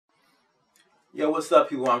Yo, what's up,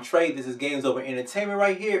 people? I'm Trey. This is Games Over Entertainment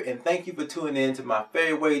right here, and thank you for tuning in to my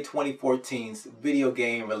February 2014's video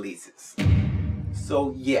game releases.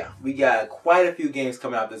 So yeah, we got quite a few games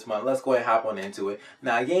coming out this month. Let's go ahead and hop on into it.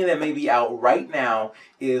 Now, a game that may be out right now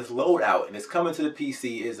is Loadout, and it's coming to the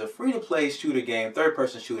PC. It's a free-to-play shooter game,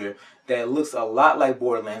 third-person shooter, that looks a lot like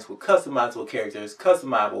Borderlands with customizable characters,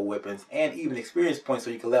 customizable weapons, and even experience points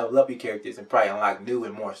so you can level up your characters and probably unlock new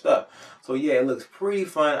and more stuff. So yeah, it looks pretty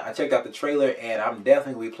fun. I checked out the trailer, and I'm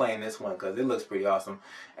definitely going to be playing this one because it looks pretty awesome.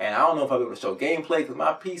 And I don't know if I'll be able to show gameplay because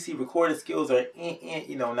my PC recording skills are,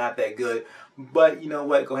 not that good. But you know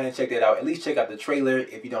what? Go ahead and check that out. At least check out the trailer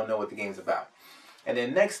if you don't know what the game's about. And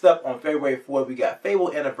then next up on February 4th, we got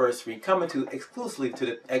Fable Anniversary coming exclusively to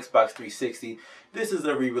the Xbox 360. This is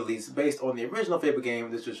a re-release based on the original Fable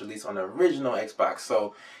game. This was released on the original Xbox.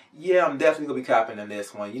 So yeah, I'm definitely going to be copping in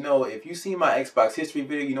this one. You know, if you see my Xbox history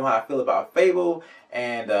video, you know how I feel about Fable.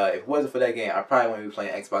 And if it wasn't for that game, I probably wouldn't be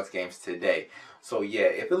playing Xbox games today. So yeah,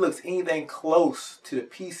 if it looks anything close to the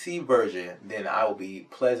PC version, then I will be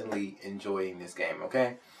pleasantly enjoying this game,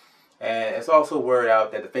 okay? And it's also word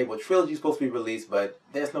out that the Fable Trilogy is supposed to be released, but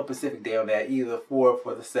there's no specific day on that, either 4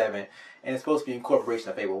 or the 7. And it's supposed to be incorporation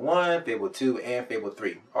of Fable 1, Fable 2, and Fable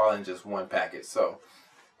 3, all in just one package. So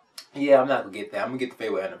yeah, I'm not going to get that. I'm going to get the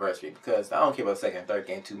Fable Anniversary because I don't care about the second and third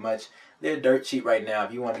game too much. They're dirt cheap right now.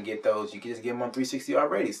 If you want to get those, you can just get them on 360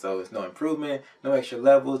 already. So it's no improvement, no extra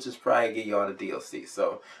levels, just probably get you all the DLC.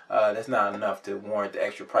 So that's not enough to warrant the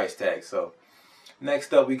extra price tag. So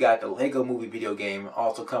next up, we got the Lego Movie video game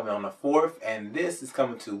also coming on the 4th. And this is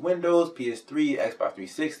coming to Windows, PS3, Xbox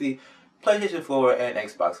 360, PlayStation 4, and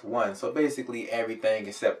Xbox One. So basically everything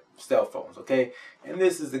except cell phones, okay? And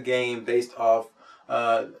this is a game based off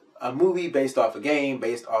a movie based off a game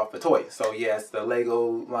based off a toy. So yes, the Lego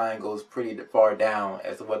line goes pretty far down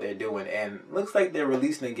as to what they're doing, and looks like they're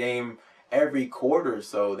releasing a game every quarter,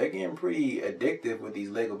 so they're getting pretty addictive with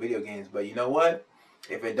these Lego video games. But you know what?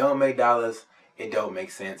 If it don't make dollars, it don't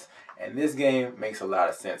make sense. And this game makes a lot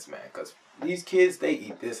of sense, man, because these kids, they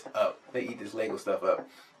eat this up. They eat this Lego stuff up.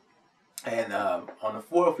 And on the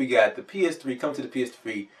 4th, we got the PS3. Come to the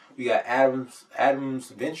PS3. We got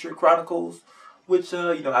Adam's Venture Chronicles, which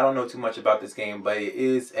I don't know too much about this game, but it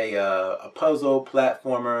is a puzzle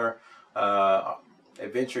platformer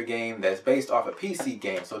adventure game that's based off a PC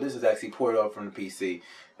game. So this is actually ported over from the PC,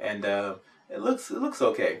 and it looks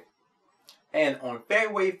okay. And on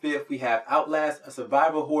February 5th, we have Outlast, a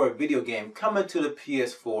survival horror video game coming to the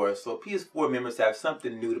PS4. So PS4 members have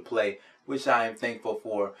something new to play, which I am thankful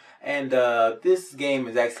for. And this game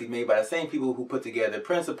is actually made by the same people who put together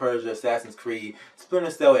Prince of Persia, Assassin's Creed,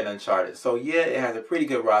 Splinter Cell, and Uncharted. So yeah, it has a pretty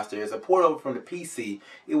good roster. It's a port over from the PC.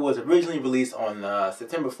 It was originally released on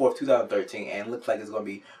September 4th, 2013, and looks like it's going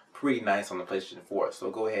to be pretty nice on the PlayStation 4.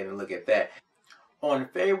 So go ahead and look at that. On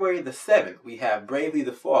February the 7th, we have Bravely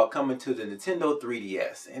Default coming to the Nintendo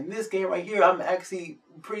 3DS. And this game right here, I'm actually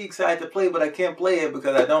pretty excited to play, but I can't play it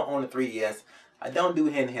because I don't own a 3DS. I don't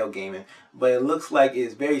do handheld gaming, but it looks like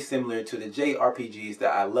it's very similar to the JRPGs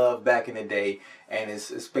that I loved back in the day, and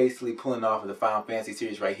it's basically pulling off of the Final Fantasy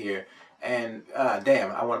series right here. And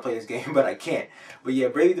damn, I want to play this game, but I can't. But yeah,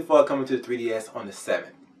 Bravely Default coming to the 3DS on the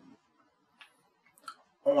 7th.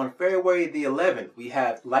 On February the 11th, we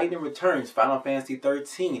have Lightning Returns Final Fantasy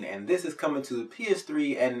XIII, and this is coming to the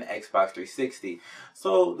PS3 and Xbox 360.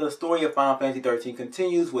 So the story of Final Fantasy XIII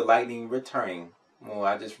continues with Lightning returning. Well,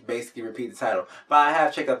 I just basically repeat the title, but I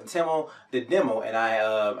have checked out the demo, and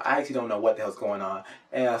I actually don't know what the hell's going on.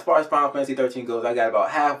 And as far as Final Fantasy XIII goes, I got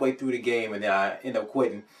about halfway through the game, and then I end up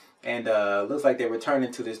quitting. And looks like they're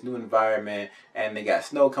returning to this new environment, and they got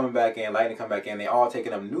snow coming back in, lightning coming back in. They all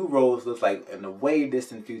taking up new roles. Looks like in the way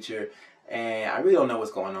distant future, and I really don't know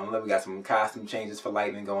what's going on. Look, we got some costume changes for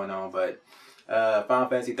lightning going on, but Final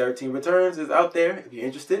Fantasy XIII Returns is out there if you're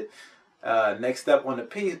interested. Next up on the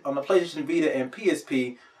PlayStation Vita and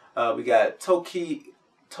PSP, we got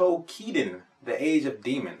Toukiden, The Age of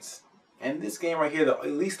Demons. And this game right here, at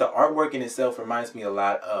least the artwork in itself reminds me a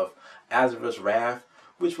lot of Azura's Wrath,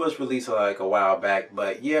 which was released like a while back.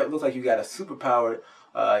 But yeah, it looks like you got a superpowered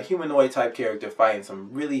humanoid type character fighting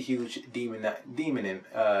some really huge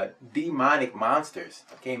demonic monsters.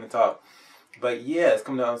 I can't even talk. But yeah, it's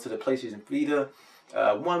coming out to the PlayStation Vita.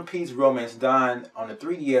 One Piece Romance Dawn on the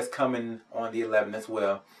 3DS coming on the 11th as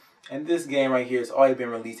well. And this game right here has already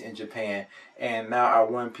been released in Japan, and now our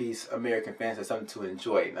One Piece American fans have something to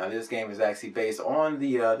enjoy. Now this game is actually based on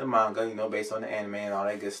the manga, based on the anime and all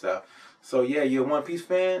that good stuff. So yeah, you're a One Piece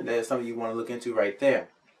fan, that's something you want to look into right there.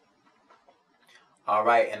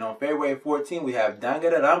 Alright, and on February 14, we have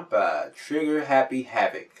Danganronpa Trigger Happy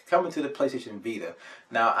Havoc coming to the PlayStation Vita.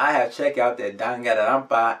 Now, I have checked out that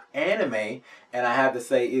Danganronpa anime, and I have to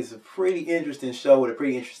say it's a pretty interesting show with a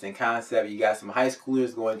pretty interesting concept. You got some high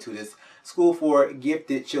schoolers going to this school for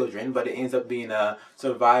gifted children, but it ends up being a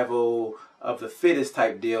survival of the fittest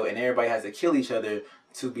type deal, and everybody has to kill each other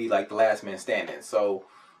to be like the last man standing. So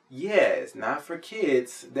yeah, it's not for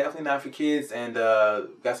kids. Definitely not for kids, and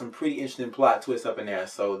got some pretty interesting plot twists up in there.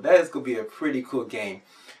 So that is going to be a pretty cool game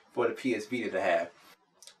for the PS Vita to have.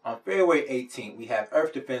 On February 18th, we have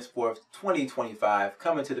Earth Defense Force 2025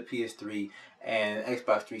 coming to the PS3 and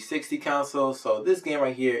Xbox 360 console. So this game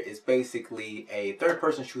right here is basically a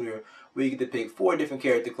third-person shooter where you get to pick 4 different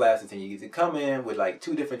character classes, and you get to come in with like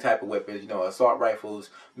 2 different type of weapons, you know, assault rifles,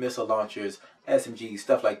 missile launchers, SMGs,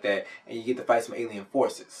 stuff like that, and you get to fight some alien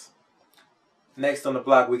forces. Next on the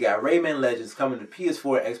block, we got Rayman Legends coming to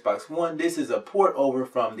PS4 and Xbox One. This is a port over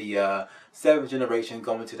from the 7th generation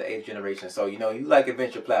going to the 8th generation. So, you know, you like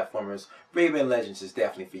adventure platformers, Rayman Legends is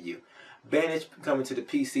definitely for you. Banished coming to the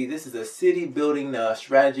PC. This is a city building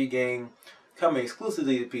strategy game coming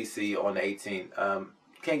exclusively to PC on the 18th.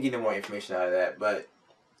 Can't get any more information out of that, but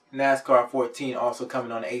NASCAR 14 also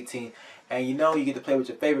coming on the 18th. And you know, you get to play with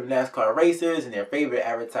your favorite NASCAR racers and their favorite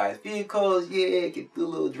advertised vehicles. Yeah, get do a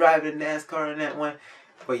little driving in NASCAR in that one.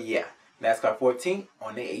 But yeah, NASCAR 14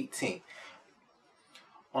 on the 18th.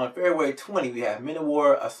 On February 20, we have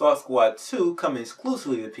Minowar Assault Squad 2 coming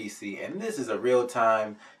exclusively to PC. And this is a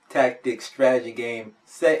real-time tactics strategy game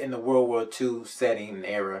set in the World War II setting and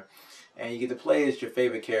era. And you get to play as your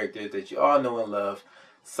favorite characters that you all know and love.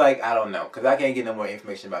 Psych, I don't know, because I can't get no more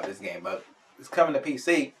information about this game, but it's coming to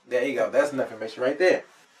PC. There you go. That's enough information right there.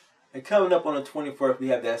 And coming up on the 21st, we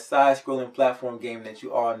have that side-scrolling platform game that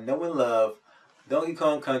you all know and love, Donkey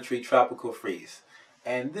Kong Country Tropical Freeze.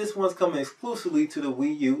 And this one's coming exclusively to the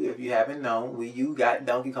Wii U. If you haven't known, Wii U got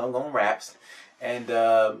Donkey Kong on wraps. And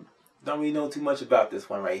don't really know too much about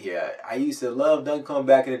this one right here. I used to love Donkey Kong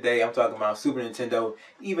back in the day. I'm talking about Super Nintendo,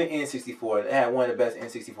 even N64. They had one of the best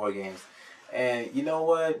N64 games. And you know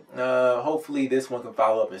what? Hopefully this one can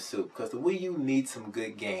follow up in soup, because the Wii U needs some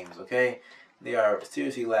good games, okay? They are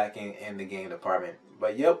seriously lacking in the game department.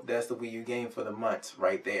 But yep, that's the Wii U game for the month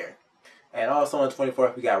right there. And also on the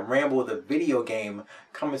 24th, we got Rambo the video game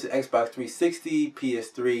coming to Xbox 360,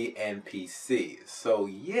 PS3, and PC. So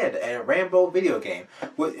yeah, the Rambo video game.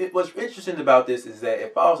 What's interesting about this is that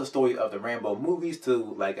it follows the story of the Rambo movies to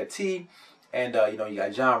like a T. And you know, you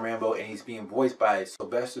got John Rambo, and he's being voiced by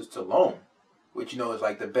Sylvester Stallone, which, you know, is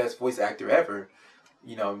like the best voice actor ever,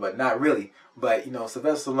 you know, but not really. But, you know,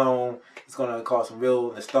 Sylvester Stallone is going to cause some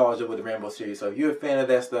real nostalgia with the Rambo series. So if you're a fan of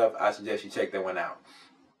that stuff, I suggest you check that one out.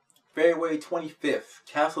 February 25th,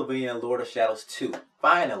 Castlevania Lord of Shadows 2.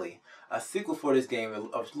 Finally, a sequel for this game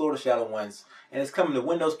of Lord of Shadows 1, and it's coming to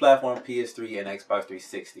Windows platform, PS3, and Xbox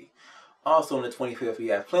 360. Also on the 25th, we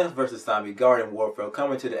have Plants vs. Zombie Garden Warfare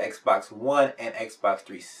coming to the Xbox One and Xbox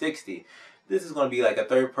 360. This is going to be like a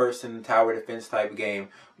third-person tower defense type of game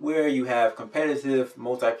where you have competitive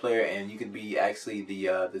multiplayer, and you can be actually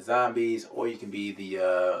the zombies, or you can be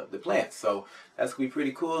the plants. So that's going to be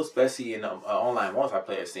pretty cool, especially in online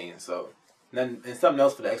multiplayer scene. So, and something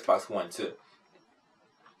else for the Xbox One too.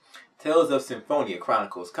 Tales of Symphonia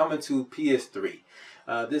Chronicles coming to PS3.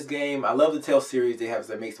 This game, I love the Tales series.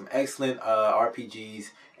 They make some excellent RPGs,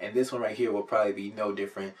 and this one right here will probably be no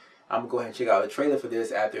different. I'm going to go ahead and check out the trailer for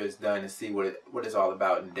this after it's done and see what it's all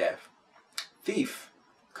about in depth. Thief,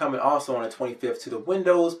 coming also on the 25th to the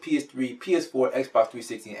Windows, PS3, PS4, Xbox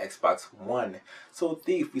 360, and Xbox One. So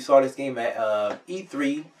Thief, we saw this game at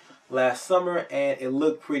E3 last summer, and it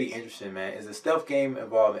looked pretty interesting, man. It's a stealth game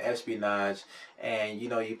involving espionage, and you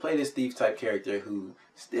know, you play this thief type character who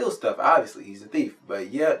steals stuff. Obviously, he's a thief.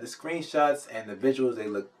 But yeah, the screenshots and the visuals, they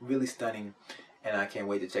look really stunning, and I can't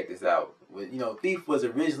wait to check this out. You know, Thief was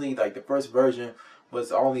originally, like, the first version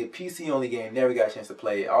was only a PC-only game. Never got a chance to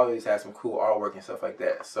play it. Always had some cool artwork and stuff like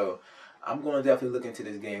that. So, I'm going to definitely look into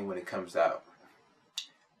this game when it comes out.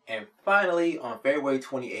 And finally, on February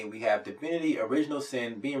 28th, we have Divinity Original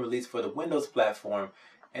Sin being released for the Windows platform.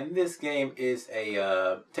 And this game is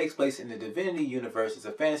takes place in the Divinity universe. It's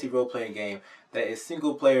a fantasy role-playing game that is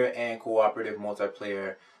single-player and cooperative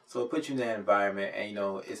multiplayer. So it puts you in that environment, and you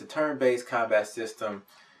know, it's a turn-based combat system.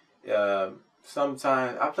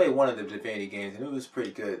 Sometimes I played one of the Divinity games, and it was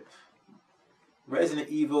pretty good. Resident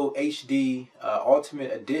Evil HD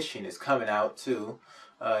Ultimate Edition is coming out too.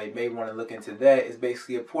 You may want to look into that. It's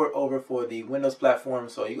basically a port over for the Windows platform,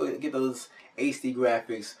 so you get those HD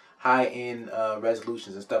graphics, high-end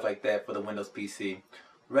resolutions and stuff like that for the Windows PC.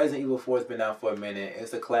 Resident Evil 4 has been out for a minute.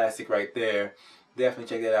 It's a classic right there. Definitely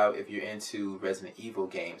check that out if you're into Resident Evil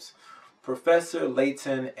games. Professor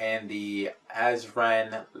Layton and the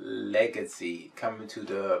Azran Legacy coming to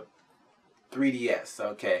the 3DS.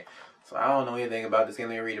 Okay, so I don't know anything about this game.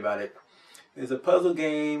 Let me read about it. It's a puzzle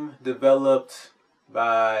game developed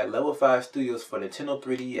by Level 5 Studios for Nintendo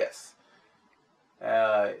 3DS.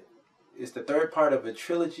 It's the third part of a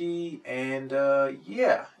trilogy, and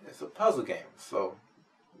yeah, it's a puzzle game. So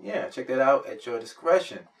yeah, check that out at your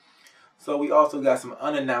discretion. So we also got some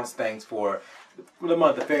unannounced things for the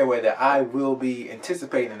month of February that I will be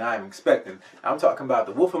anticipating and I'm expecting. I'm talking about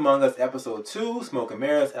The Wolf Among Us Episode 2, Smoke and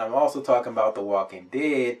Mirrors, and I'm also talking about The Walking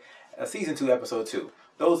Dead Season 2, Episode 2.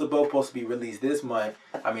 Those are both supposed to be released this month.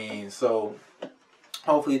 I mean, so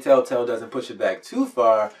hopefully Telltale doesn't push it back too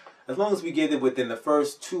far. As long as we get it within the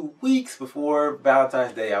first 2 weeks before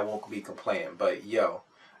Valentine's Day, I won't be complaining. But yo,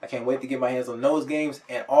 I can't wait to get my hands on those games.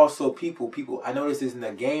 And also, people, I know this isn't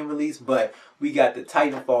a game release, but we got the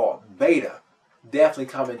Titanfall beta. Definitely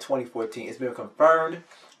coming in 2014. It's been confirmed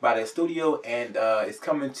by the studio, and it's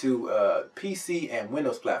coming to PC and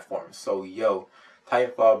Windows platforms. So yo,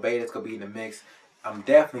 Titanfall beta is going to be in the mix. I'm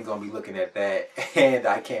definitely going to be looking at that, and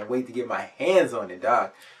I can't wait to get my hands on it,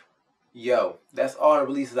 dog. Yo, that's all the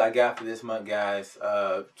releases I got for this month, guys.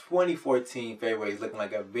 2014 February is looking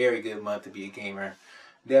like a very good month to be a gamer.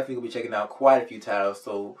 Definitely going to be checking out quite a few titles.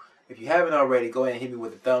 So if you haven't already, go ahead and hit me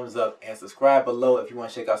with a thumbs up and subscribe below if you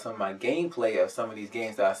want to check out some of my gameplay of some of these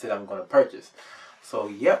games that I said I'm going to purchase. So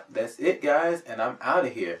yep, that's it, guys, and I'm out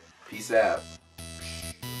of here. Peace out.